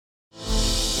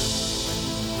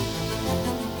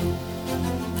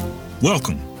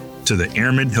Welcome to the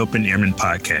Airmen Helping Airmen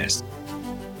Podcast.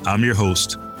 I'm your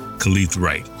host, Kaleth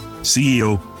Wright,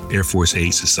 CEO, Air Force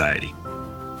Aid Society.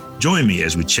 Join me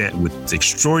as we chat with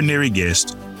extraordinary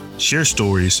guests, share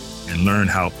stories, and learn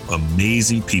how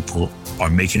amazing people are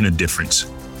making a difference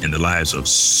in the lives of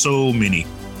so many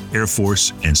Air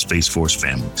Force and Space Force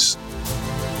families.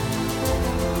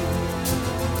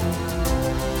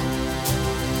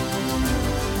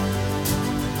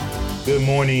 Good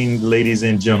morning, ladies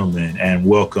and gentlemen, and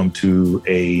welcome to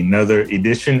another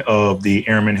edition of the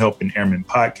Airmen Helping Airmen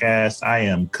Podcast. I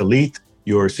am Kaleth,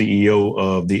 your CEO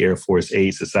of the Air Force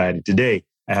Aid Society. Today,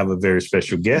 I have a very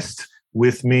special guest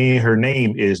with me. Her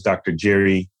name is Dr.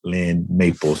 Geri Lynn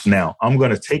Maples. Now, I'm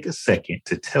going to take a second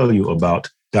to tell you about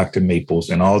Dr. Maples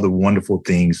and all the wonderful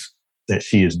things that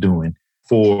she is doing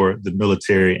for the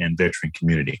military and veteran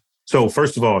community. So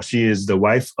first of all, she is the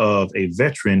wife of a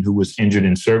veteran who was injured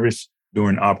in service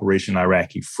during Operation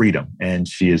Iraqi Freedom. And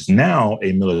she is now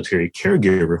a military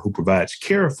caregiver who provides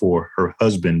care for her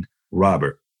husband,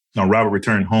 Robert. Now, Robert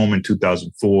returned home in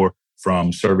 2004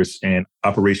 from service in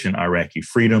Operation Iraqi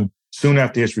Freedom. Soon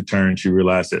after his return, she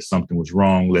realized that something was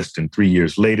wrong. Less than 3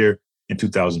 years later, in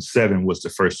 2007, was the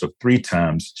first of 3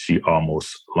 times she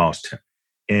almost lost him.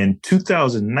 In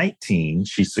 2019,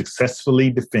 she successfully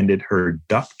defended her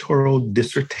doctoral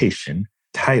dissertation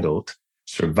titled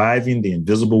Surviving the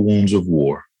Invisible Wounds of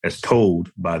War, as told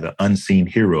by the unseen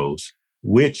heroes,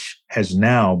 which has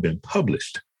now been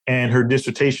published. And her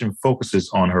dissertation focuses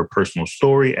on her personal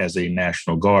story as a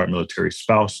National Guard military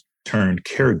spouse turned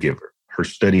caregiver. Her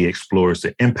study explores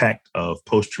the impact of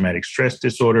post-traumatic stress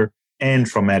disorder and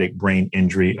traumatic brain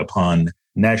injury upon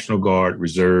National Guard,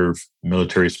 Reserve,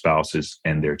 military spouses,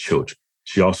 and their children.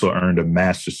 She also earned a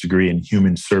master's degree in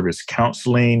human service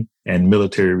counseling and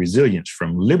military resilience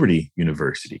from Liberty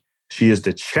University. She is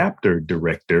the chapter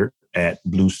director at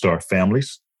Blue Star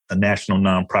Families, a national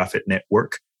nonprofit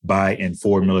network by and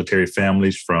for military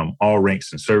families from all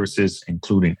ranks and services,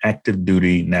 including active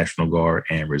duty, National Guard,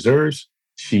 and reserves.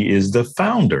 She is the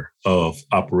founder of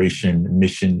Operation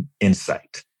Mission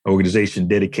Insight, an organization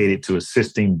dedicated to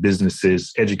assisting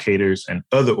businesses, educators, and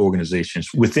other organizations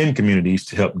within communities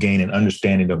to help gain an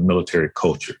understanding of military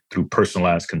culture. Through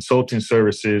personalized consulting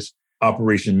services,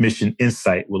 Operation Mission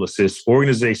Insight will assist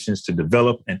organizations to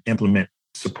develop and implement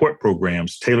support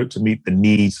programs tailored to meet the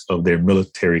needs of their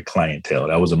military clientele.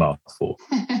 That was a mouthful.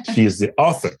 She is the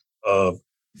author of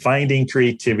Finding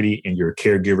Creativity in Your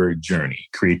Caregiver Journey,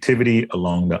 Creativity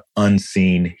Along the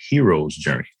Unseen Hero's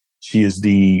Journey. She is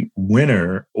the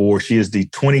winner, or she is the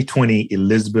 2020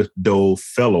 Elizabeth Dole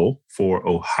Fellow for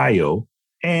Ohio,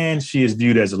 and she is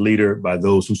viewed as a leader by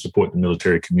those who support the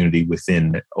military community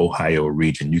within the Ohio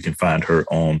region. You can find her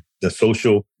on the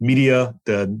social media,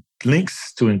 the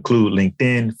links to include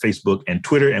LinkedIn, Facebook, and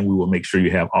Twitter, and we will make sure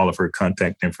you have all of her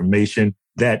contact information.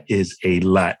 That is a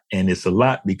lot, and it's a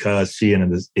lot because she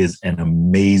is an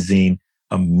amazing,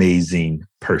 amazing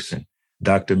person.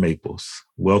 Dr. Maples,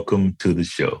 welcome to the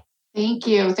show. Thank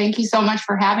you. Thank you so much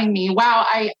for having me. Wow,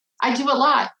 I do a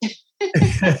lot.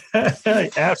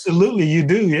 Absolutely, you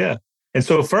do, yeah. And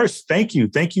so first, thank you.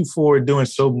 Thank you for doing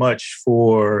so much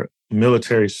for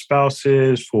military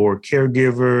spouses, for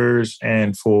caregivers,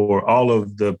 and for all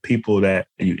of the people that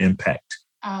you impact.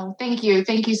 Oh, thank you.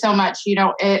 Thank you so much. You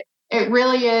know, it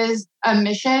really is a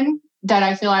mission that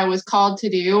I feel I was called to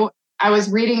do. I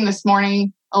was reading this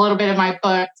morning a little bit of my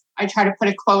book. I try to put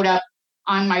a quote up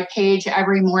on my page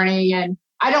every morning. And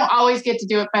I don't always get to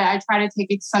do it, but I try to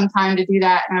take some time to do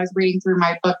that. And I was reading through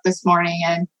my book this morning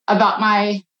and about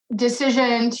my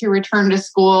decision to return to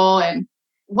school and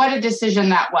what a decision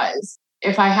that was.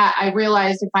 I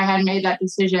realized if I had made that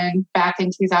decision back in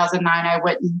 2009, I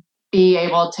wouldn't be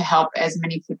able to help as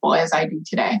many people as I do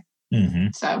today.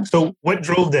 Mm-hmm. So what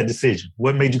drove that decision?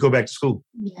 What made you go back to school?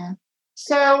 Yeah.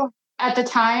 So at the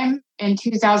time in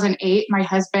 2008, my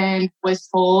husband was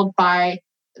told by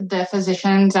the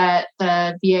physicians at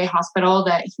the VA hospital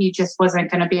that he just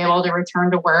wasn't going to be able to return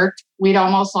to work. We'd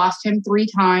almost lost him 3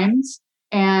 times.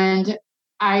 And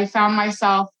I found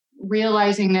myself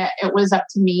realizing that it was up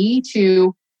to me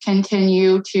to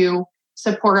continue to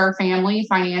support our family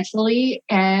financially.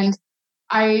 And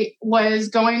I was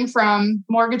going from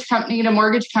mortgage company to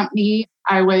mortgage company.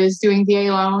 I was doing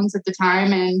VA loans at the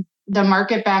time, and the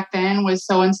market back then was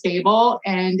so unstable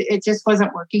and it just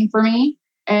wasn't working for me.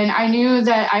 And I knew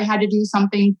that I had to do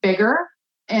something bigger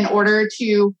in order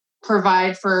to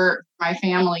provide for my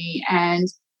family. And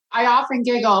I often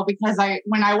giggle because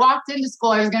when I walked into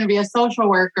school, I was going to be a social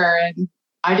worker, and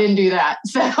I didn't do that.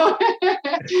 So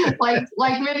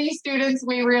like many students,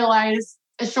 we realized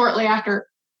shortly after,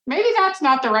 maybe that's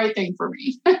not the right thing for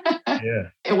me. Yeah.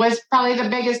 It was probably the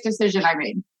biggest decision I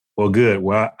made. Well, good.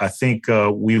 Well, I think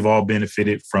we've all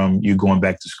benefited from you going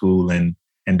back to school and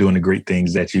doing the great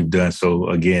things that you've done. So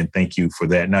again, thank you for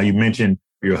that. Now, you mentioned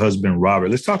your husband, Robert.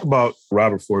 Let's talk about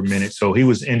Robert for a minute. So he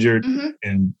was injured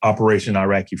in Operation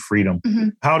Iraqi Freedom.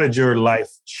 How did your life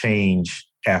change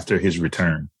after his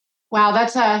return? Wow,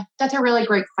 that's a really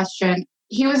great question.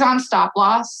 He was on stop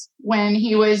loss when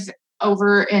he was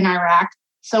over in Iraq.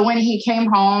 So when he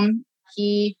came home,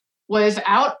 he was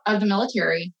out of the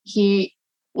military. He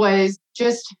was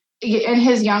just in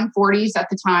his young 40s at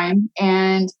the time.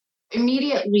 And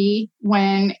immediately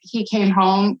when he came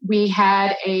home, we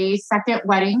had a second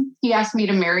wedding. He asked me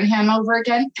to marry him over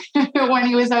again when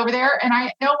he was over there. And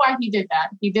I know why he did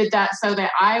that. He did that so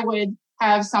that I would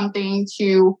have something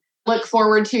to look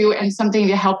forward to and something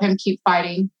to help him keep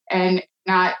fighting, and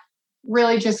not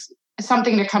really just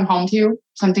something to come home to,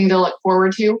 something to look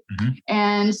forward to.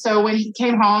 And so when he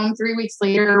came home 3 weeks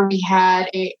later, we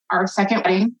had our second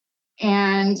wedding,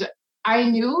 and I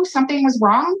knew something was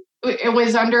wrong. It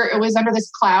was under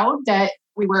this cloud that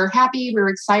we were happy, we were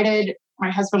excited. My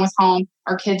husband was home,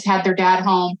 our kids had their dad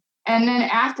home. And then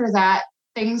after that,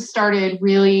 things started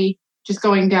really just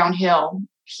going downhill.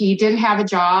 He didn't have a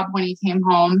job when he came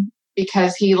home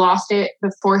because he lost it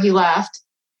before he left.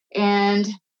 And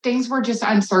things were just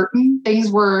uncertain. Things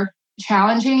were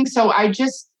challenging. So I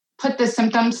just put the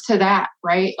symptoms to that,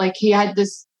 right? Like he had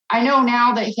this, I know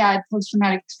now that he had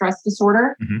post-traumatic stress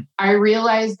disorder. I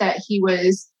realized that he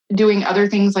was doing other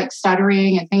things like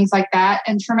stuttering and things like that.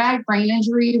 And traumatic brain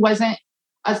injury wasn't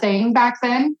a thing back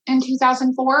then in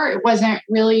 2004. It wasn't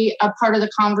really a part of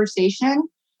the conversation.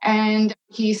 And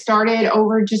he started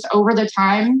over the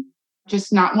time,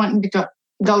 just not wanting to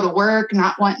go to work,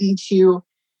 not wanting to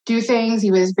do things. He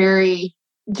was very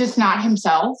just not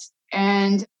himself.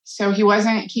 And so he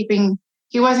wasn't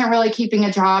really keeping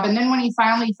a job. And then when he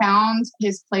finally found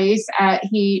his place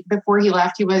before he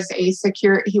left, he was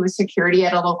security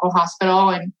at a local hospital.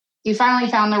 And he finally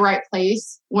found the right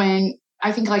place when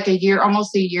I think like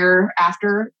almost a year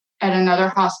after, at another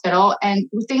hospital, and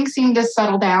things seemed to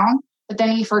settle down. But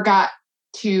then he forgot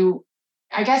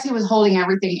I guess he was holding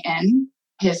everything in,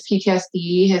 his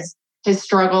PTSD, his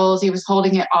struggles. He was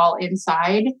holding it all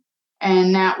inside.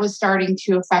 And that was starting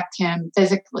to affect him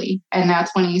physically. And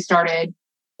that's when he started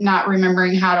not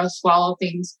remembering how to swallow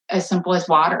things as simple as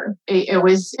water. It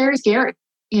was very scary.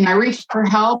 I reached for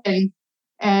help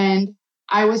and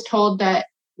I was told that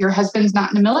your husband's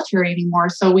not in the military anymore,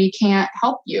 so we can't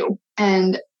help you.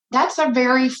 And that's a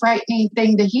very frightening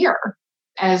thing to hear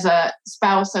as a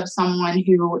spouse of someone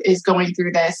who is going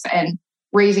through this and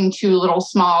raising two little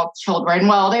small children.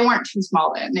 Well, they weren't too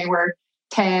small then. They were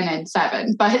 10 and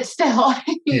 7, but still,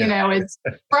 it's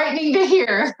frightening to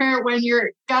hear when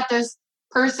you're got this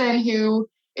person who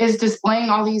is displaying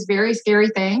all these very scary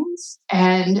things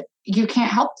and you can't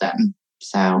help them.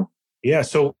 So, yeah.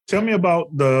 So tell me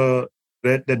about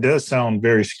that does sound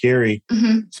very scary. So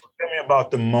tell me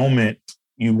about the moment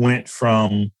you went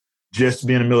from just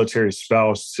being a military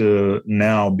spouse to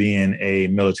now being a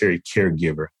military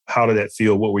caregiver. How did that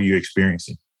feel? What were you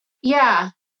experiencing? Yeah.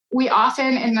 We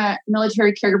often in the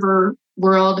military caregiver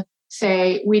world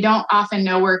say we don't often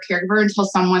know we're a caregiver until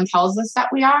someone tells us that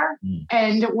we are.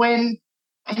 And when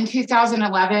in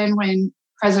 2011, when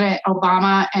President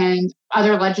Obama and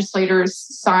other legislators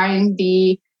signed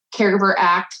the Caregiver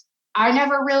Act, I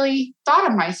never really thought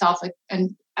of myself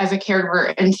as a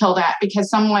caregiver until that, because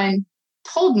someone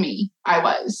told me I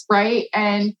was, right?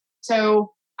 And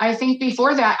so I think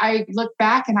before that, I looked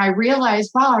back and I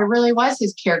realized, wow, I really was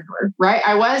his caregiver, right?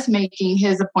 I was making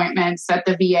his appointments at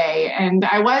the VA and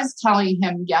I was telling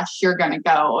him, yes, you're going to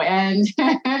go. And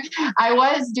I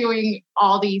was doing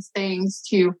all these things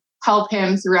to help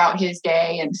him throughout his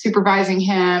day and supervising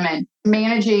him and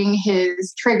managing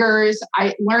his triggers,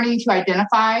 learning to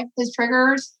identify his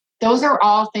triggers. Those are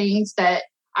all things that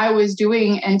I was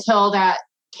doing until that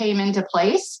came into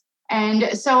place.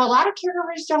 And so a lot of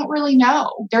caregivers don't really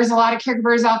know. There's a lot of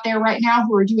caregivers out there right now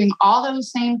who are doing all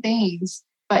those same things,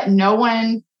 but no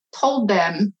one told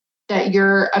them that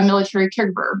you're a military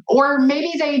caregiver. Or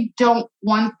maybe they don't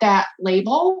want that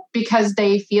label because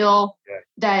they feel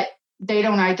that they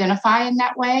don't identify in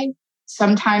that way.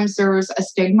 Sometimes there's a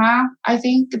stigma, I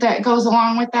think, that goes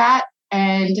along with that.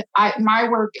 And my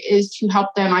work is to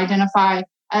help them identify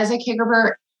as a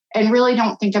caregiver and really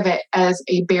don't think of it as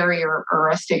a barrier or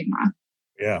a stigma.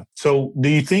 Yeah. So do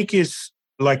you think it's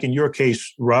like in your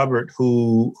case, Robert,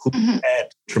 who had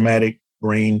traumatic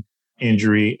brain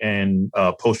injury and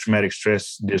post-traumatic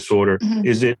stress disorder,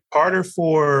 is it harder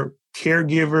for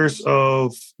caregivers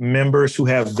of members who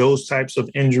have those types of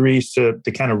injuries to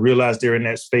kind of realize they're in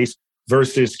that space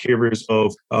versus caregivers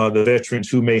of the veterans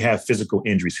who may have physical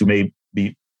injuries, who may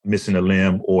be missing a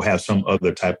limb or have some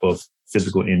other type of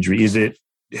physical injury?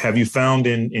 Have you found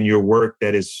in your work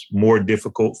that it's more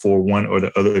difficult for one or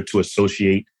the other to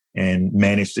associate and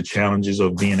manage the challenges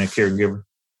of being a caregiver?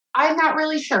 I'm not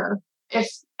really sure.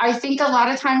 I think a lot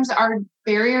of times our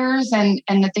barriers and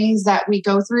the things that we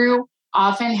go through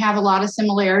often have a lot of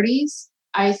similarities.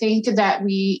 I think that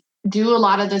we do a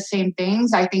lot of the same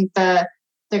things. I think the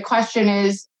question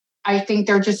is, I think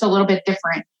they're just a little bit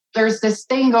different. There's this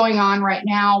thing going on right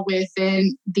now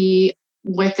within the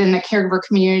caregiver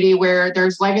community where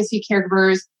there's legacy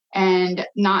caregivers and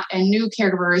new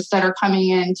caregivers that are coming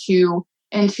into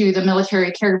the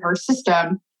military caregiver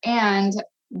system. And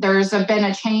there's been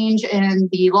a change in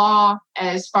the law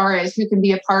as far as who can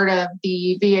be a part of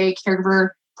the VA caregiver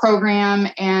program.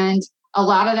 And a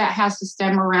lot of that has to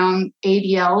stem around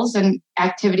ADLs and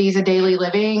activities of daily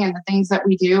living and the things that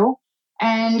we do.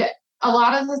 And a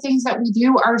lot of the things that we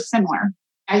do are similar.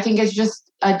 I think it's just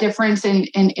a difference in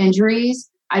injuries.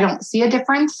 I don't see a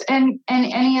difference in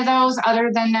any of those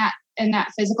other than that in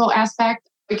that physical aspect,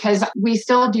 because we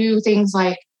still do things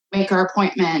like make our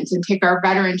appointments and take our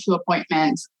veteran to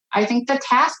appointments. I think the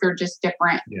tasks are just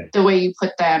different, the way you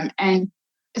put them. And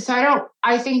so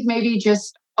I think maybe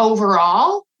just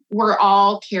overall, we're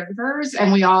all caregivers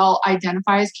and we all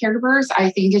identify as caregivers. I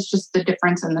think it's just the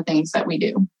difference in the things that we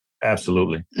do.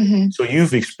 Absolutely. Mm-hmm. So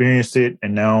you've experienced it,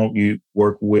 and now you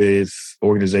work with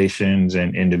organizations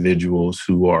and individuals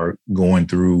who are going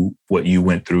through what you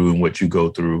went through and what you go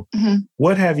through. Mm-hmm.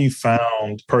 What have you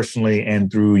found personally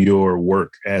and through your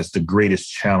work as the greatest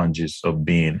challenges of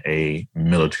being a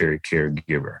military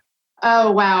caregiver?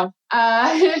 Oh, wow.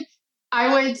 I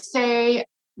would say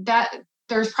that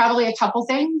there's probably a couple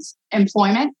things.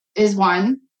 Employment is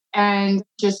one, and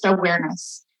just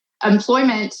awareness.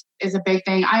 Employment is a big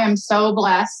thing. I am so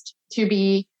blessed to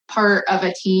be part of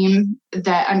a team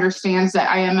that understands that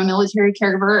I am a military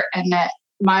caregiver and that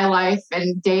my life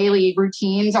and daily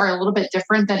routines are a little bit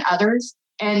different than others.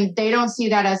 And they don't see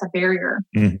that as a barrier.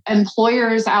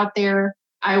 Employers out there,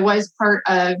 I was part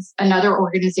of another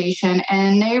organization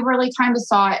and they really kind of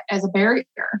saw it as a barrier.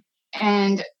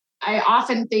 And I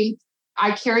often think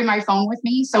I carry my phone with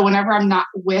me. So whenever I'm not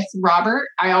with Robert,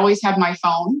 I always have my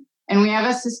phone. And we have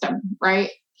a system, right?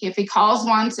 If he calls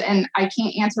once and I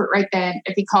can't answer it right then,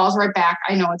 if he calls right back,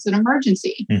 I know it's an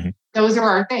emergency. Mm-hmm. Those are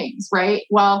our things, right?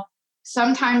 Well,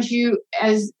 sometimes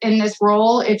as in this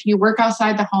role, if you work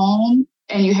outside the home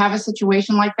and you have a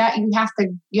situation like that, you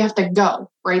have to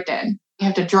go right then. You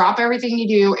have to drop everything you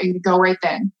do and go right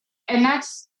then. And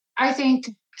that's, I think,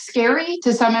 scary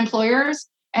to some employers.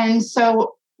 And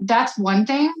so that's one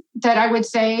thing that I would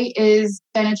say is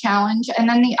been a challenge. And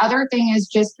then the other thing is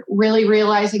just really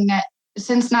realizing that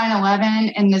since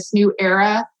 9/11 in this new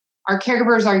era, our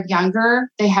caregivers are younger,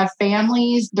 they have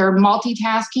families, they're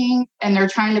multitasking, and they're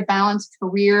trying to balance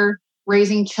career,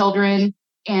 raising children,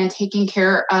 and taking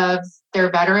care of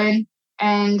their veteran.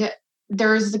 And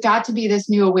there's got to be this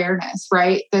new awareness,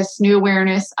 right? This new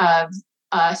awareness of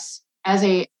us as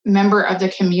a member of the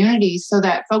community so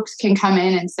that folks can come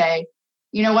in and say,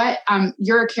 you know what?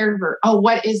 You're a caregiver. Oh,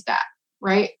 what is that?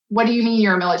 Right? What do you mean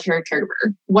you're a military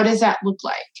caregiver? What does that look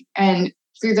like? And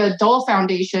through the Dole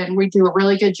Foundation, we do a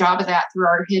really good job of that through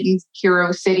our Hidden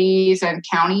Hero Cities and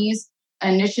Counties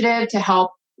initiative to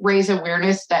help raise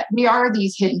awareness that we are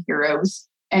these hidden heroes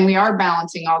and we are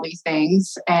balancing all these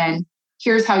things. And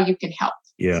here's how you can help.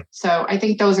 Yeah. So I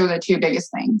think those are the two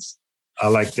biggest things. I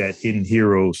like that, hidden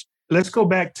heroes. Let's go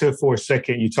back to, for a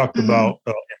second, you talked about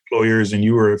employers, and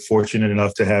you were fortunate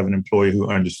enough to have an employee who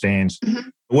understands. Mm-hmm.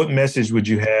 What message would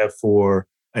you have for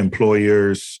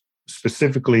employers,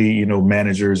 specifically,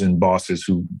 managers and bosses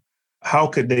how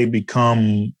could they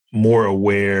become more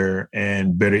aware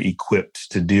and better equipped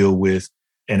to deal with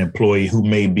an employee who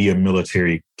may be a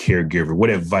military caregiver? What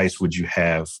advice would you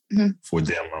have for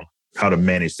them on how to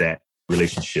manage that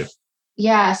relationship?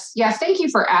 Yes. Thank you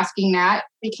for asking that,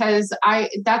 because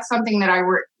that's something that I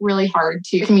work really hard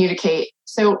to communicate.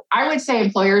 So I would say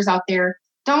employers out there,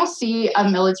 don't see a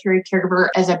military caregiver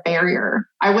as a barrier.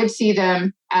 I would see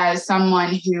them as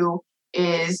someone who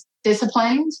is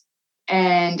disciplined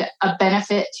and a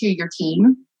benefit to your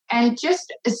team. And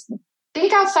just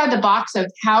think outside the box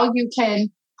of how you can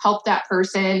help that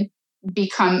person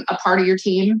become a part of your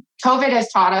team. COVID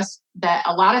has taught us that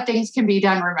a lot of things can be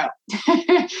done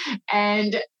remote.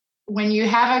 And when you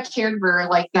have a caregiver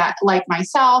like that, like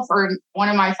myself or one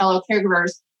of my fellow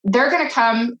caregivers, they're going to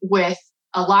come with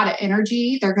a lot of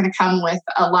energy. They're going to come with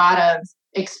a lot of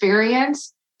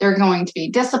experience. They're going to be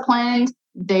disciplined.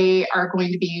 They are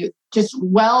going to be just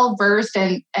well-versed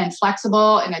and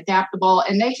flexible and adaptable,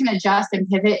 and they can adjust and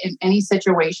pivot in any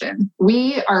situation.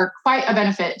 We are quite a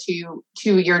benefit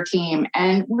to your team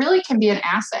and really can be an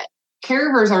asset.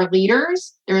 Caregivers are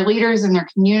leaders. They're leaders in their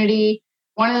community.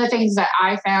 One of the things that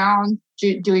I found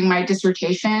doing my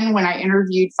dissertation when I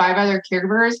interviewed 5 other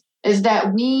caregivers is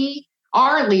that we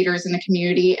are leaders in the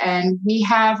community, and we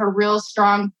have a real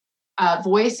strong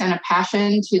voice and a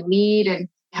passion to lead and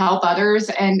help others.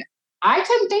 And I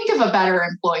couldn't think of a better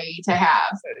employee to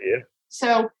have. Yeah.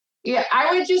 So yeah,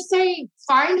 I would just say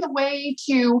find a way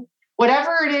to,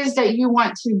 whatever it is that you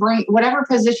want to bring, whatever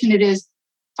position it is,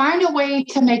 find a way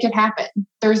to make it happen.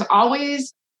 There's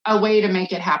always a way to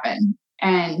make it happen.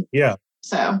 And yeah.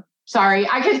 So sorry,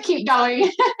 I could keep going.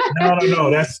 No.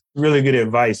 That's really good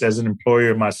advice. As an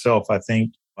employer myself, I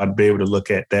think I'd be able to look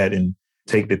at that and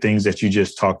take the things that you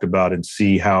just talked about and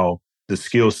see how the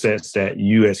skill sets that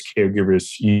you as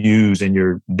caregivers use in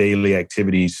your daily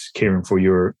activities caring for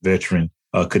your veteran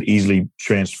could easily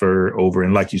transfer over.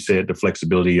 And like you said, the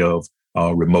flexibility of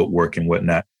remote work and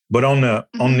whatnot. But on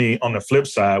the flip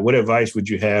side, what advice would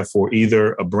you have for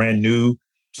either a brand new,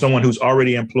 someone who's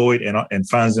already employed and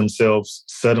finds themselves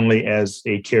suddenly as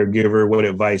a caregiver? What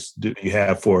advice do you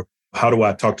have for how do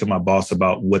I talk to my boss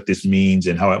about what this means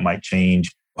and how it might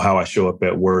change how I show up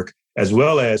at work, as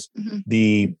well as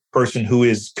the person who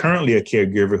is currently a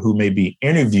caregiver who may be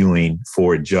interviewing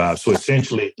for a job? So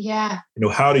essentially,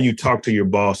 how do you talk to your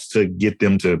boss to get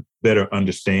them to better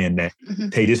understand that,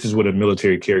 hey, this is what a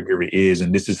military caregiver is,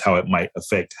 and this is how it might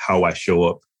affect how I show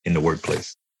up in the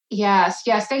workplace? Yes.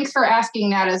 Thanks for asking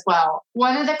that as well.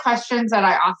 One of the questions that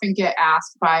I often get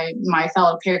asked by my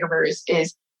fellow caregivers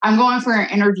is, I'm going for an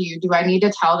interview. Do I need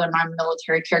to tell them I'm a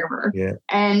military caregiver? Yeah.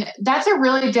 And that's a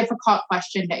really difficult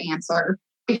question to answer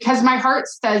because my heart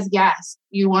says yes.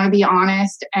 You want to be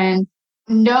honest, and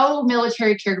no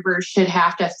military caregiver should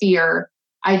have to fear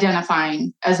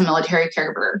identifying as a military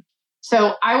caregiver.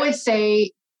 So I would say,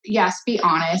 yes, be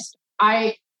honest.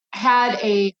 I had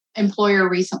a employer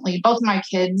recently. Both of my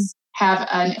kids have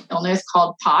an illness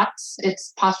called POTS.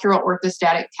 It's postural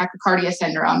orthostatic tachycardia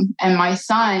syndrome. And my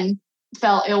son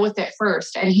fell ill with it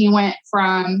first. And he went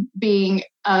from being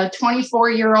a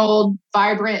 24-year-old,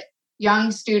 vibrant,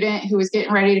 young student who was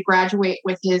getting ready to graduate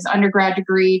with his undergrad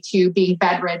degree to being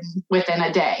bedridden within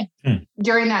a day.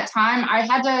 During that time, I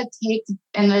had to take,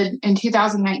 in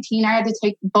 2019, I had to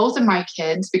take both of my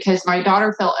kids because my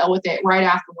daughter fell ill with it right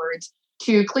afterwards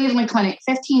to Cleveland Clinic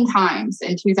 15 times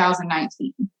in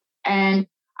 2019. And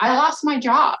I lost my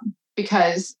job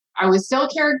because I was still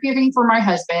caregiving for my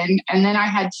husband. And then I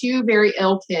had 2 very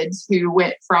ill kids who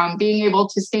went from being able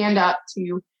to stand up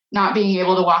to not being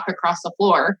able to walk across the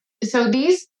floor. So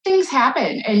these things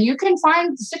happen, and you can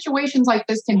find situations like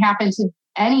this can happen to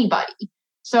anybody.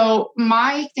 So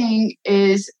my thing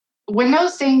is, when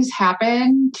those things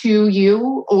happen to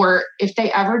you, or if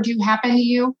they ever do happen to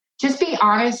you, just be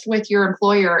honest with your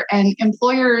employer. And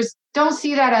employers don't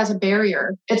see that as a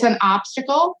barrier. It's an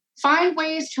obstacle. Find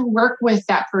ways to work with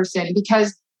that person,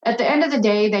 because at the end of the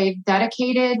day, they've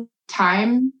dedicated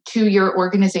time to your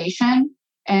organization.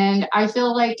 And I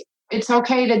feel like it's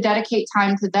okay to dedicate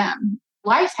time to them.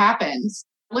 Life happens.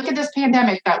 Look at this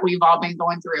pandemic that we've all been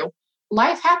going through.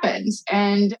 Life happens.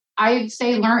 And I'd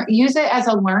say use it as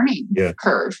a learning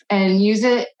curve, and use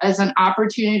it as an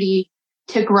opportunity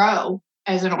to grow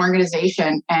as an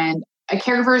organization. And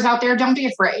caregivers out there, don't be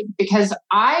afraid, because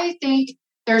I think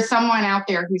there's someone out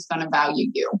there who's going to value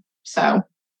you. So,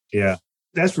 yeah,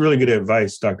 that's really good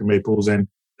advice, Dr. Maples. And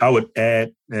I would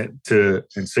add to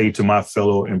and say to my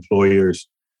fellow employers,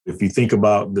 if you think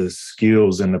about the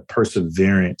skills and the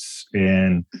perseverance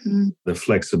and the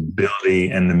flexibility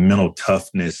and the mental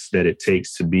toughness that it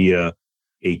takes to be a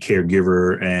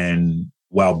caregiver, and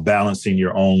while balancing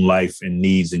your own life and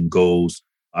needs and goals,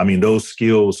 I mean, those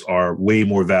skills are way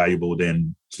more valuable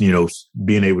than,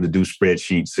 being able to do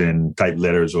spreadsheets and type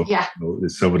letters or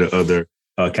some of the other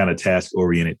kind of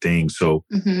task-oriented things. So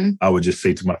I would just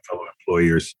say to my fellow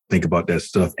employers, think about that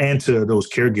stuff. And to those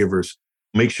caregivers,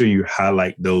 make sure you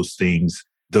highlight those things,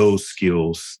 those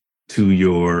skills to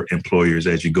your employers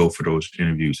as you go for those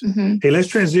interviews. Hey, let's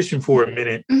transition for a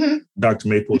minute, Dr.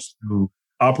 Maples, to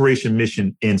Operation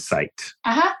Mission Insight.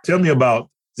 Tell me about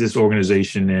this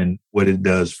organization and what it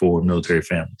does for military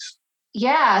families.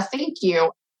 Yeah, thank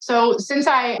you. So since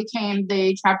I became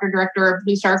the chapter director of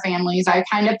Blue Star Families, I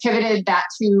kind of pivoted that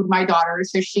to my daughter.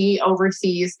 So she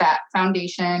oversees that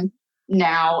foundation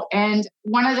now. And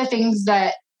one of the things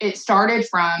that it started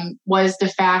from was the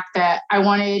fact that I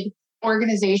wanted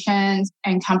organizations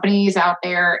and companies out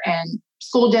there and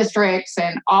school districts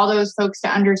and all those folks to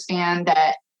understand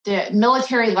that the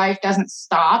military life doesn't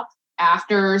stop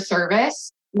after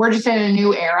service. We're just in a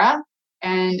new era,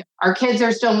 and our kids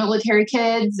are still military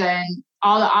kids, and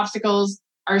all the obstacles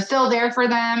are still there for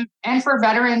them and for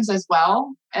veterans as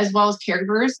well as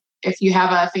caregivers. If you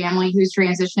have a family who's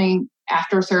transitioning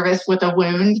after service with a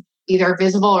wound, either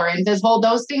visible or invisible,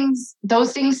 those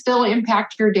things still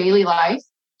impact your daily life.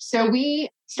 So we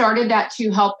started that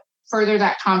to help further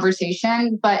that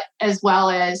conversation, but as well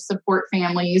as support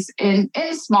families in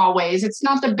small ways. It's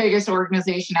not the biggest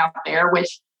organization out there,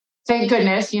 which thank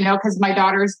goodness, because my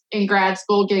daughter's in grad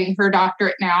school getting her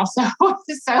doctorate now.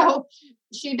 So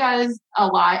she does a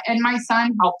lot. And my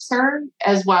son helps her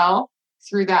as well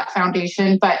through that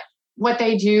foundation. But what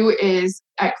they do is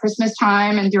at Christmas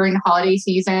time and during the holiday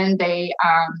season, they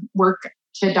work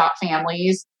to adopt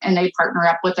families, and they partner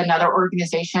up with another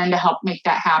organization to help make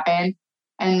that happen.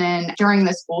 And then during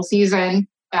the school season,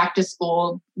 back to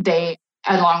school, they,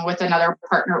 along with another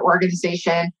partner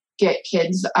organization, get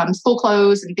kids school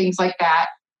clothes and things like that.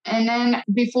 And then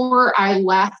before I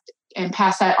left and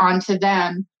passed that on to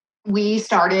them, we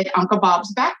started Uncle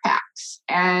Bob's Backpacks.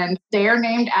 And they are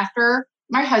named after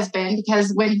my husband,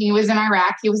 because when he was in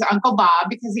Iraq, he was Uncle Bob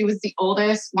because he was the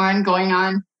oldest one going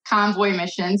on convoy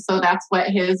missions. So that's what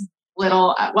his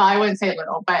little, well, I wouldn't say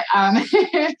little, but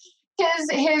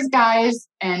his guys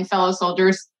and fellow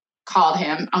soldiers called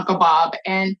him Uncle Bob.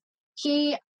 And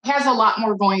he has a lot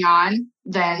more going on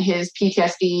than his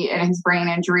PTSD and his brain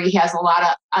injury. He has a lot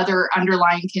of other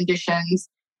underlying conditions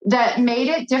that made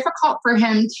it difficult for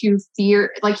him to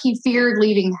fear, like he feared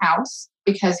leaving the house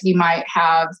because he might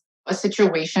have a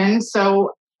situation.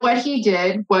 So what he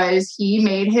did was he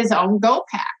made his own go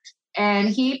pack, and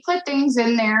he put things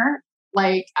in there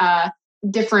like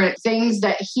different things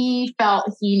that he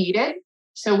felt he needed.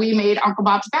 So we made Uncle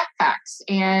Bob's Backpacks,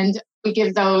 and we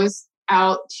give those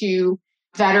out to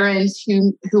veterans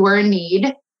who are in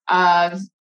need of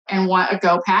and want a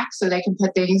go pack so they can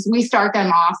put things. We start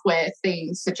them off with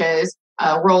things such as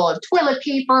a roll of toilet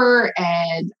paper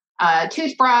and a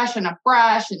toothbrush and a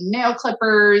brush and nail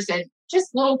clippers and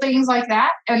just little things like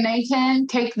that. And they can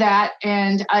take that,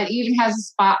 and it even has a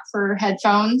spot for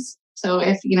headphones. So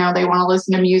if, they want to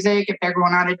listen to music, if they're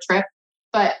going on a trip.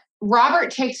 But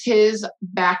Robert takes his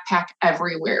backpack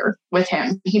everywhere with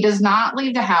him. He does not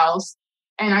leave the house.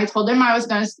 And I told him I was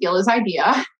going to steal his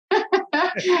idea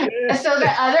so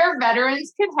that other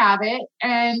veterans could have it.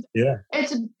 And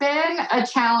It's been a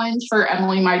challenge for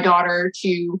Emily, my daughter,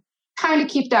 to kind of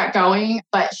keep that going.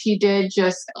 But she did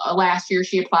just last year,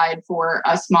 she applied for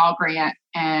a small grant,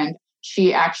 and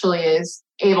she actually is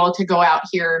able to go out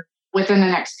here within the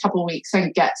next couple of weeks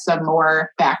and get some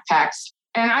more backpacks.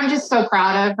 And I'm just so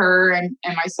proud of her and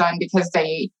my son, because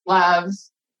they love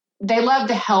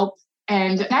to help.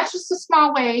 And that's just a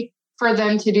small way for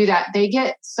them to do that. They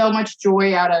get so much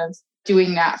joy out of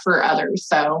doing that for others.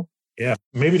 So, yeah,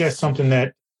 maybe that's something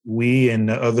that we and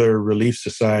the other relief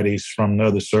societies from the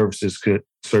other services could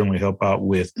certainly help out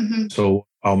with. Mm-hmm. So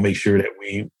I'll make sure that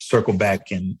we circle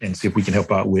back and see if we can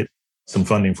help out with some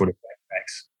funding for the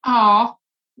backpacks. Oh,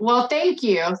 well, thank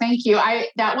you. Thank you.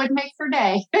 That would make her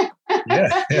day.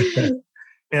 Yeah.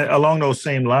 And along those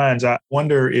same lines, I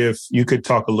wonder if you could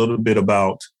talk a little bit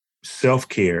about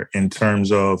self-care in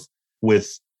terms of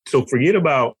so forget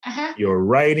about your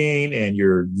writing and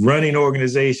your running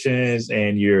organizations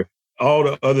and all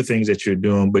the other things that you're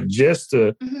doing, but just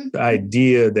the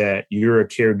idea that you're a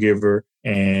caregiver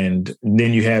and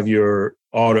then you have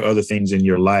all the other things in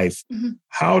your life. Mm-hmm.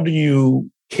 How do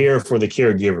you care for the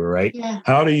caregiver, right? Yeah.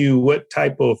 What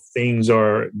type of things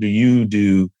do you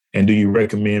do and do you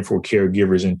recommend for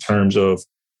caregivers in terms of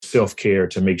self-care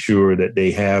to make sure that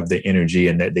they have the energy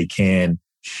and that they can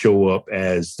show up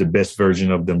as the best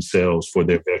version of themselves for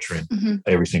their veteran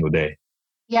every single day?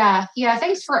 Yeah.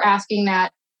 Thanks for asking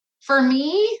that. For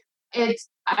me,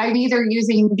 I'm either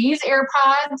using these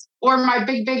AirPods or my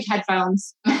big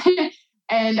headphones.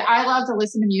 And I love to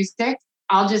listen to music.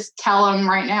 I'll just tell them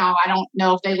right now, I don't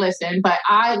know if they listen, but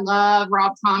I love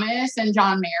Rob Thomas and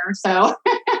John Mayer. So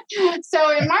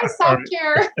in my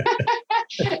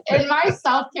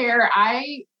self-care,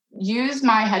 I use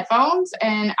my headphones,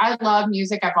 and I love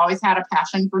music. I've always had a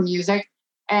passion for music,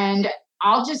 and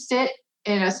I'll just sit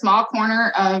in a small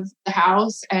corner of the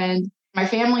house, and my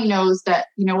family knows that,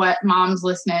 mom's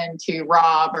listening to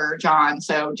Rob or John.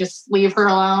 So just leave her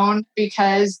alone,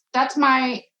 because that's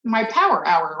my power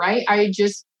hour, right? I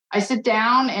sit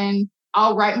down and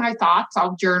I'll write my thoughts.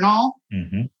 I'll journal.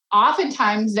 Mm-hmm.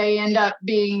 Oftentimes they end up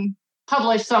being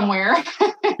published somewhere,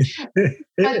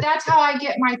 but that's how I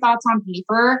get my thoughts on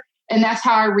paper. And that's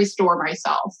how I restore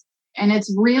myself. And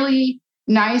it's really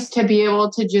nice to be able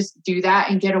to just do that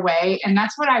and get away. And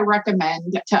that's what I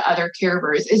recommend to other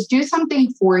caregivers is do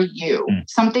something for you,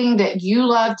 something that you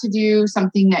love to do,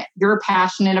 something that you're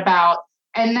passionate about.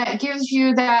 And that gives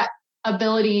you that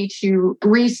ability to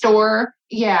restore,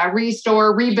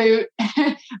 reboot,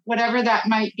 whatever that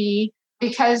might be.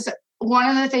 Because one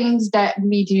of the things that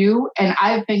we do, and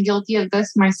I've been guilty of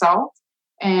this myself,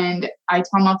 and I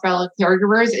tell my fellow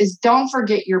caregivers, is don't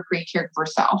forget your pre-caregiver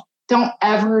self. Don't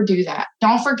ever do that.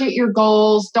 Don't forget your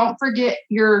goals. Don't forget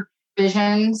your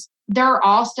visions. They're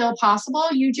all still possible.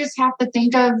 You just have to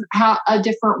think of a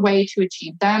different way to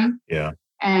achieve them. Yeah.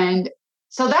 And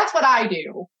so that's what I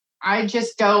do. I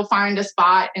just go find a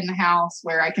spot in the house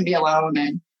where I can be alone.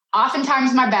 And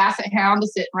oftentimes my basset hound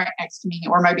is sitting right next to me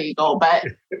or my beagle, but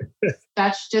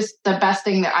that's just the best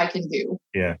thing that I can do.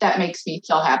 Yeah. That makes me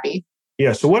feel happy.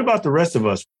 Yeah. So what about the rest of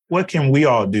us? What can we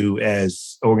all do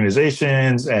as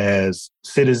organizations, as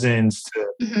citizens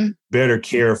to better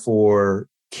care for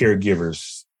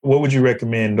caregivers? What would you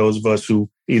recommend those of us who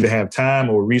either have time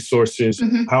or resources?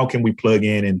 How can we plug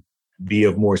in and be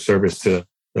of more service to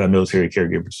military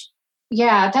caregivers?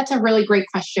 Yeah, that's a really great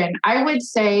question. I would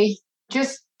say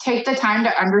just take the time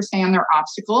to understand their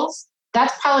obstacles.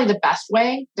 That's probably the best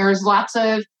way. There's lots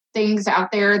of things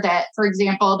out there that, for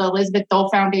example, the Elizabeth Dole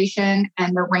Foundation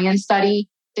and the RAND study,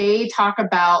 they talk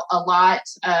about a lot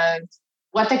of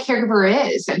what the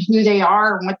caregiver is and who they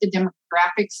are and what the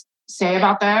demographics say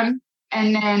about them.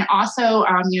 And then also,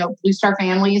 Blue Star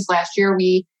Families, last year,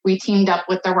 we teamed up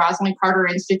with the Rosalind Carter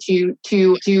Institute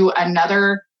to do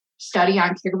another study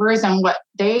on caregivers. And what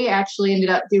they actually ended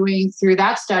up doing through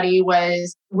that study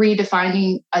was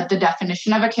redefining the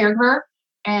definition of a caregiver.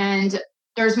 And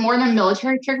there's more than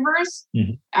military caregivers,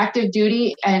 active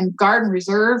duty and Guard and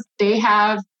Reserve. They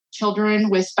have children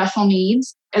with special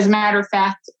needs. As a matter of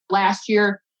fact, last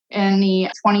year in the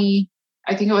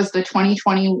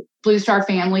 2020 Blue Star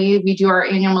Family, we do our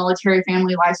annual military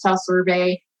family lifestyle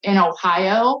survey in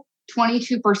Ohio.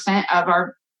 22% of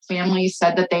our families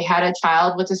said that they had a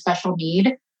child with a special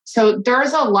need. So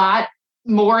there's a lot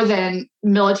more than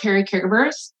military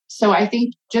caregivers. So I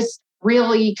think just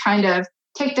really kind of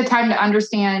take the time to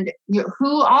understand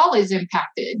who all is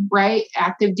impacted, right?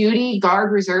 Active duty,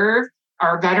 Guard, Reserve,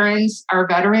 our veterans.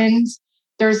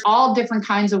 There's all different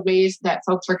kinds of ways that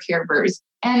folks are caregivers.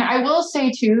 And I will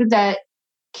say too that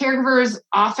caregivers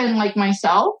often, like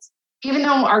myself, even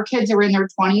though our kids are in their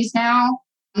 20s now,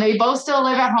 they both still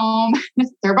live at home.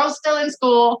 They're both still in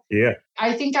school. Yeah.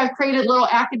 I think I've created little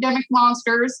academic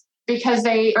monsters because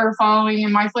they are following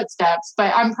in my footsteps,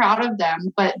 but I'm proud of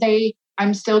them. But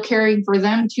I'm still caring for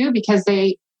them too because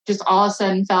they just all of a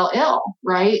sudden fell ill,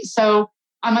 right? So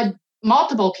I'm a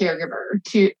multiple caregiver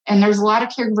too. And there's a lot of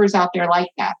caregivers out there like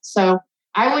that. So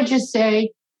I would just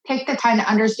say, take the time to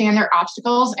understand their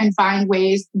obstacles and find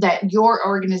ways that your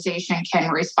organization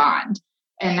can respond.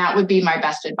 And that would be my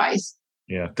best advice.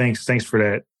 Yeah. Thanks for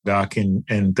that, Doc.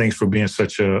 And thanks for being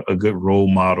such a good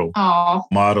role model,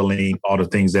 modeling all the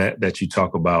things that you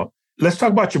talk about. Let's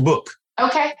talk about your book.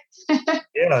 Okay.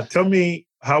 Yeah. Tell me,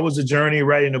 how was the journey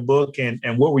writing a book and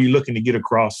what were you looking to get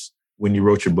across when you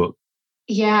wrote your book?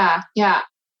 Yeah.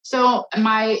 So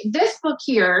this book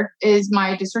here is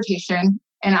my dissertation.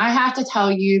 And I have to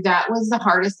tell you, that was the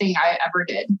hardest thing I ever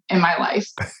did in my life.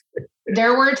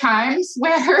 There were times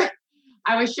where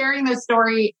I was sharing this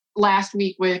story last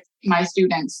week with my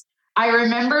students. I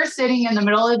remember sitting in the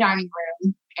middle of the dining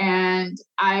room and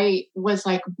I was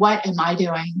like, what am I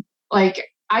doing? Like,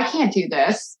 I can't do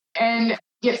this. And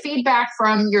get feedback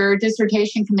from your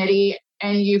dissertation committee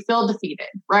and you feel defeated,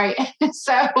 right?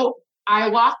 So I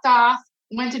walked off,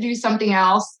 went to do something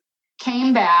else,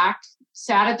 came back,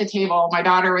 sat at the table. My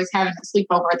daughter was having a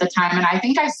sleepover at the time, and I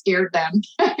think I scared them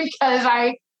because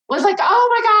I was like, oh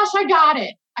my gosh, I got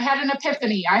it. I had an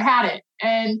epiphany. I had it.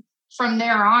 And from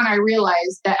there on, I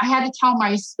realized that I had to tell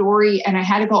my story and I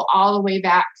had to go all the way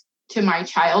back to my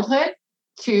childhood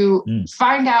to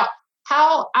find out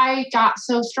how I got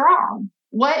so strong.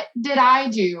 What did I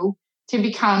do to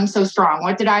become so strong?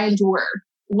 What did I endure?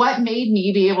 What made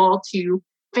me be able to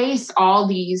face all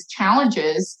these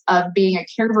challenges of being a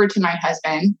caregiver to my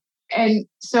husband? And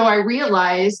so I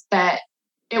realized that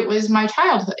it was my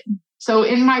childhood. So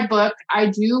in my book, I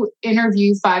do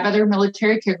interview 5 other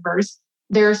military caregivers.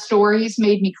 Their stories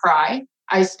made me cry.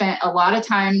 I spent a lot of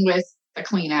time with the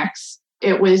Kleenex.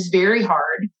 It was very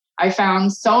hard. I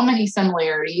found so many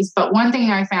similarities, but one thing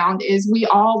I found is we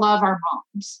all love our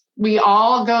moms. We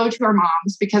all go to our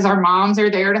moms because our moms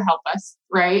are there to help us,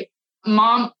 right?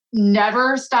 Mom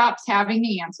never stops having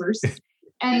the answers.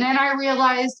 And then I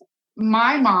realized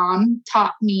my mom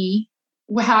taught me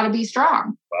how to be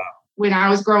strong. Wow. When I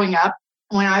was growing up,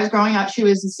 she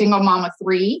was a single mom of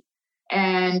 3.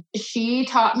 And she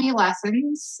taught me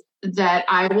lessons that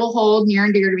I will hold near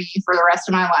and dear to me for the rest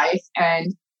of my life.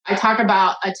 And I talk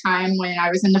about a time when I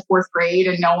was in the 4th grade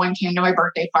and no one came to my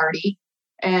birthday party,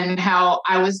 and how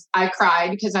I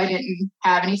cried because I didn't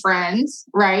have any friends,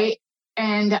 right?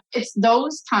 And it's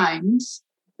those times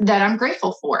that I'm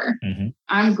grateful for. Mm-hmm.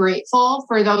 I'm grateful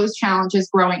for those challenges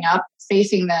growing up,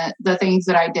 facing the things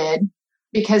that I did,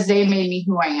 because they made me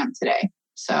who I am today.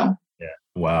 So. Yeah.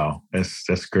 Wow.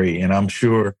 That's great. And I'm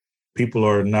sure people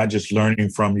are not just learning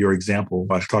from your example.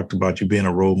 I talked about you being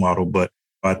a role model, but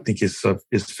I think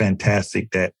it's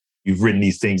fantastic that you've written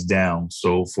these things down.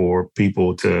 So for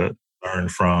people to learn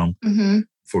from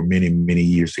for many, many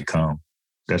years to come.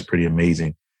 That's pretty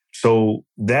amazing. So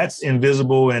that's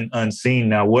Invisible and Unseen.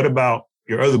 Now, what about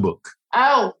your other book?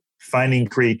 Oh. Finding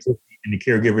Creativity in the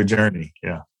Caregiver Journey.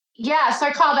 Yeah. Yeah, so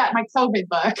I call that my COVID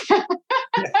book.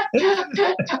 I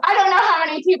don't know how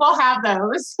many people have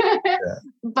those,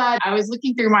 but I was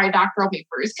looking through my doctoral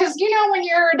papers because, when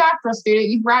you're a doctoral student,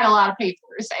 you write a lot of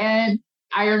papers. And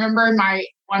I remember my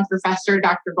one professor,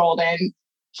 Dr. Golden,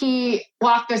 he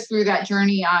walked us through that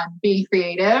journey on being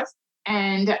creative.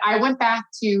 And I went back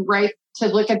to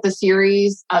look at the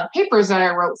series of papers that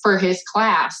I wrote for his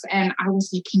class. And I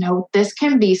was like, this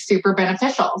can be super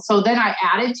beneficial. So then I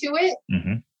added to it.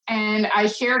 Mm-hmm. And I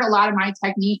shared a lot of my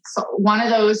techniques. One of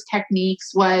those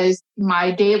techniques was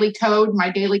my daily code,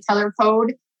 my daily color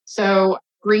code. So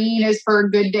green is for a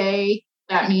good day.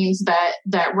 That means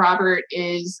that Robert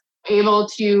is able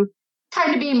to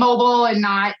kind of be mobile and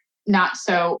not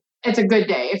so. It's a good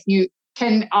day. If you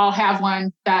can all have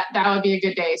one, that would be a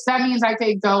good day. So that means I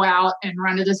could go out and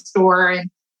run to the store and,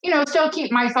 still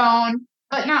keep my phone,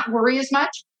 but not worry as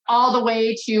much. All the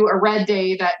way to a red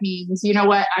day. That means,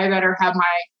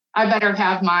 I better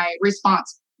have my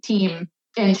response team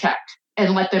in check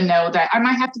and let them know that I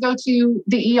might have to go to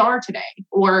the ER today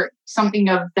or something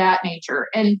of that nature.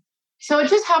 And so it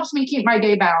just helps me keep my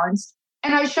day balanced.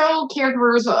 And I show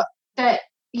caregivers that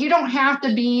you don't have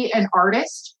to be an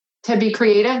artist to be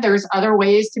creative. There's other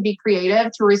ways to be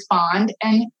creative, to respond,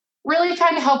 and really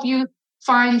trying to help you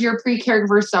find your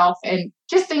pre-caregiver self and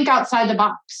just think outside the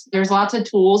box. There's lots of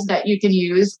tools that you can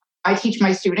use. I teach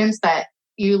my students that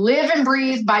you live and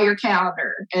breathe by your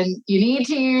calendar and you need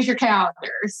to use your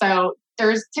calendar. So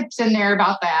there's tips in there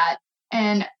about that.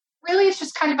 And really, it's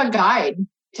just kind of a guide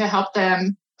to help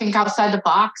them think outside the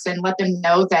box and let them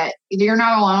know that you're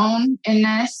not alone in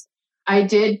this. I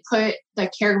did put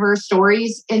the caregiver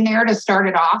stories in there to start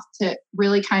it off to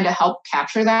really kind of help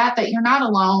capture that you're not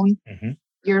alone. Mm-hmm.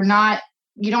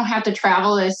 You don't have to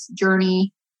travel this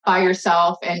journey by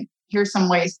yourself. And here's some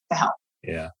ways to help.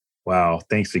 Yeah. Wow.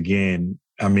 Thanks again.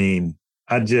 I mean,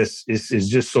 it's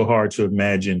just so hard to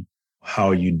imagine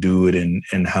how you do it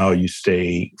and how you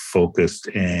stay focused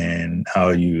and how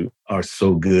you are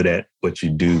so good at what you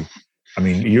do. I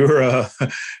mean, you're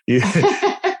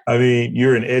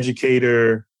an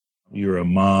educator, you're a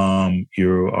mom,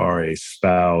 you are a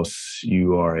spouse,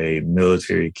 you are a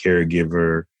military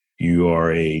caregiver, you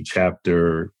are a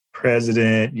chapter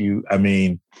president.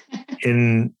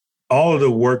 In all of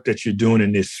the work that you're doing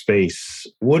in this space,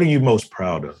 what are you most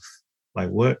proud of? Like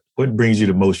what brings you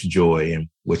the most joy in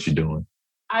what you're doing?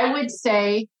 I would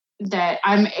say that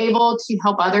I'm able to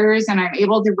help others and I'm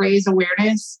able to raise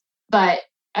awareness. But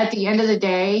at the end of the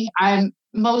day, I'm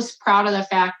most proud of the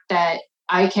fact that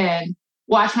I can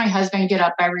watch my husband get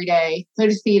up every day, put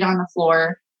his feet on the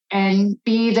floor, and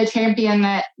be the champion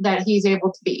that he's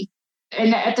able to be.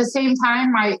 And at the same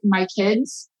time, my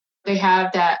kids, they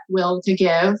have that will to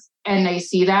give and they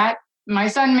see that. My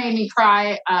son made me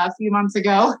cry a few months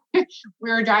ago. We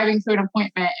were driving to an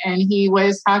appointment and he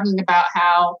was talking about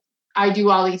how I do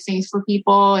all these things for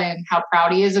people and how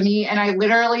proud he is of me. And I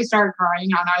literally started crying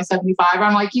on I-75.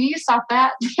 I'm like, you need to stop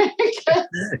that.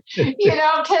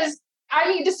 Because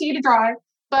I need to see you to drive.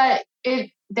 But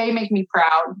they make me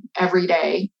proud every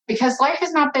day because life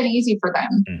has not been easy for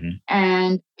them. Mm-hmm.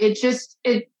 And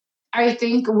I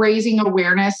think raising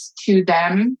awareness to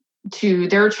them, to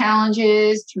their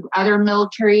challenges, to other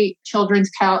military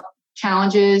children's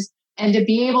challenges, and to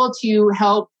be able to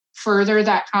help further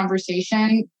that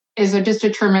conversation is just a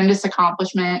tremendous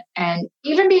accomplishment. And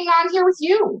even being on here with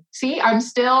you, see, I'm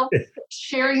still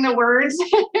sharing the words.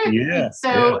 Yeah.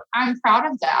 So I'm proud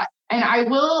of that. And I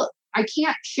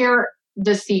can't share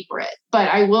the secret, but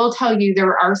I will tell you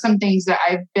there are some things that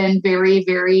I've been very,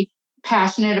 very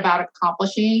passionate about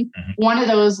accomplishing. Mm-hmm. One of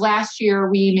those last year,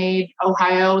 we made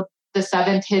Ohio the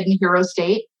 7th hidden hero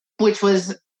state, which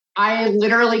was I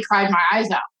literally cried my eyes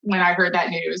out when I heard that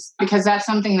news because that's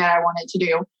something that I wanted to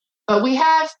do. But we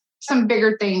have some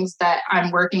bigger things that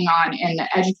I'm working on in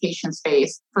the education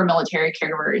space for military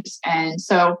caregivers. And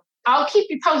so I'll keep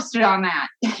you posted on that.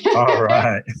 All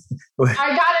right.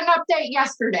 I got an update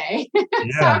yesterday.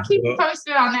 So I'll keep you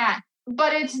posted on that.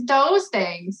 But it's those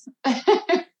things.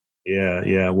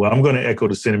 Yeah. Well, I'm going to echo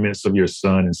the sentiments of your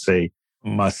son and say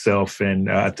myself,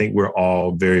 and I think we're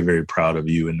all very, very proud of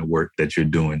you and the work that you're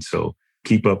doing. So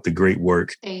keep up the great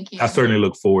work. Thank you. I certainly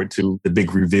look forward to the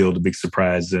big reveal, the big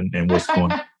surprise, and what's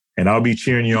going on. And I'll be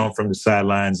cheering you on from the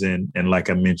sidelines. And like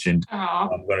I mentioned,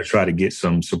 I'm going to try to get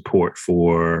some support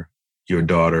for your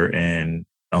daughter and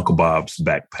Uncle Bob's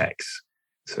backpacks.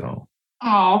 So.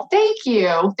 Oh, thank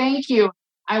you. Thank you.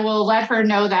 I will let her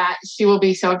know that. She will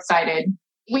be so excited.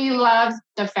 We love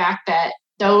the fact that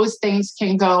those things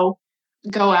can go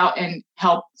out and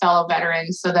help fellow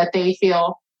veterans so that they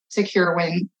feel secure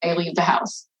when they leave the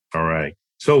house. All right.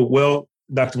 So, well,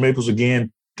 Dr. Maples,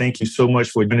 again, thank you so much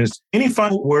for joining us. Any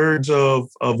final words of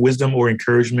wisdom or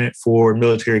encouragement for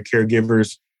military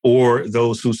caregivers or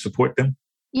those who support them?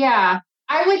 Yeah,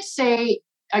 I would say,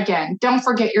 again, don't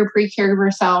forget your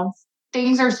pre-caregiver self.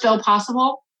 Things are still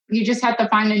possible. You just have to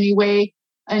find a new way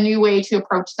to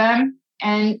approach them.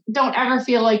 And don't ever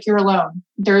feel like you're alone.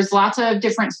 There's lots of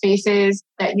different spaces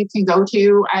that you can go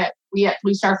to. We at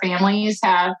Blue Star Families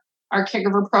have our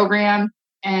caregiver program.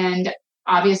 And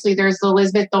obviously there's the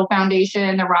Elizabeth Dole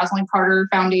Foundation, the Rosalind Carter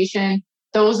Foundation,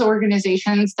 those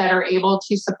organizations that are able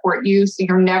to support you. So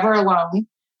you're never alone.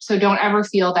 So don't ever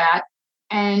feel that.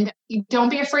 And don't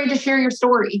be afraid to share your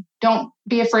story. Don't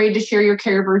be afraid to share your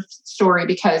caregiver story,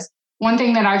 because one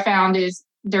thing that I found is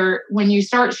when you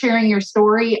start sharing your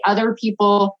story, other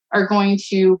people are going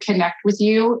to connect with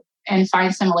you and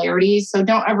find similarities. So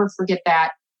don't ever forget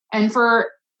that. And for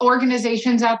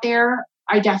organizations out there,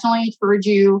 I definitely encourage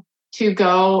you to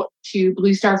go to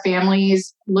Blue Star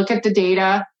Families, look at the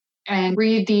data, and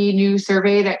read the new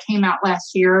survey that came out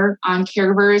last year on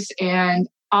caregivers, and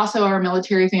also our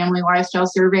military family lifestyle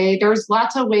survey. There's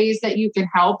lots of ways that you can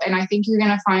help. And I think you're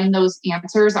going to find those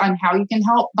answers on how you can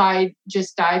help by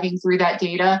just diving through that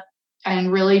data and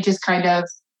really just kind of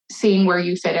seeing where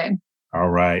you fit in. All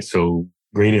right. So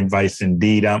great advice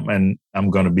indeed. I'm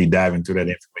going to be diving through that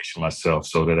information myself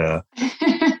so that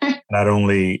not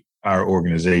only our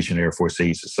organization, Air Force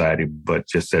Aid Society, but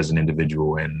just as an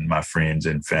individual and my friends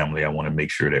and family, I want to make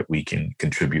sure that we can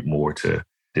contribute more to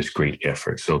this great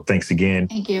effort. So thanks again,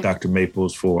 Thank you, Dr.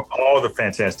 Maples, for all the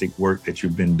fantastic work that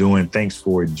you've been doing. Thanks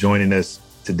for joining us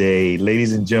today.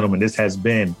 Ladies and gentlemen, this has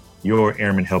been your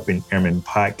Airmen Helping Airmen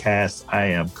podcast. I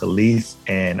am Kaleth,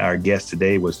 and our guest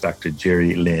today was Dr.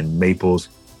 Geri Lynn Maples,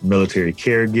 military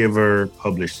caregiver,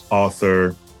 published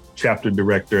author, chapter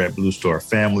director at Blue Star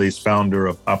Families, founder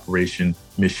of Operation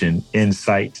Mission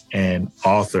Insight, and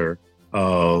author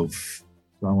of,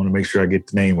 I want to make sure I get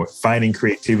the name, Finding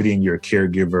Creativity in Your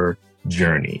Caregiver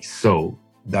Journey. So,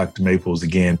 Dr. Maples,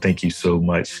 again, thank you so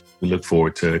much. We look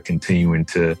forward to continuing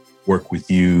to work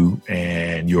with you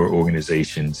and your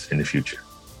organizations in the future.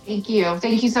 Thank you.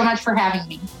 Thank you so much for having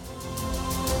me.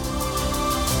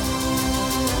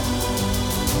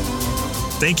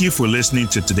 Thank you for listening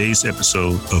to today's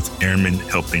episode of Airmen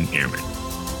Helping Airmen,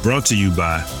 brought to you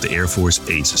by the Air Force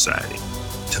Aid Society.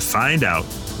 To find out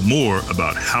more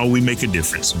about how we make a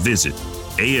difference, visit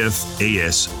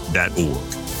afas.org.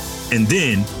 And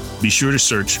then be sure to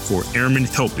search for Airmen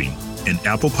Helping in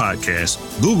Apple Podcasts,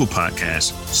 Google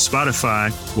Podcasts,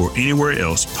 Spotify, or anywhere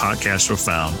else podcasts are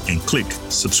found, and click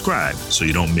subscribe so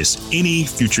you don't miss any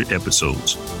future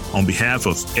episodes. On behalf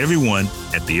of everyone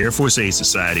at the Air Force Aid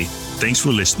Society, thanks for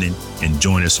listening, and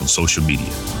join us on social media.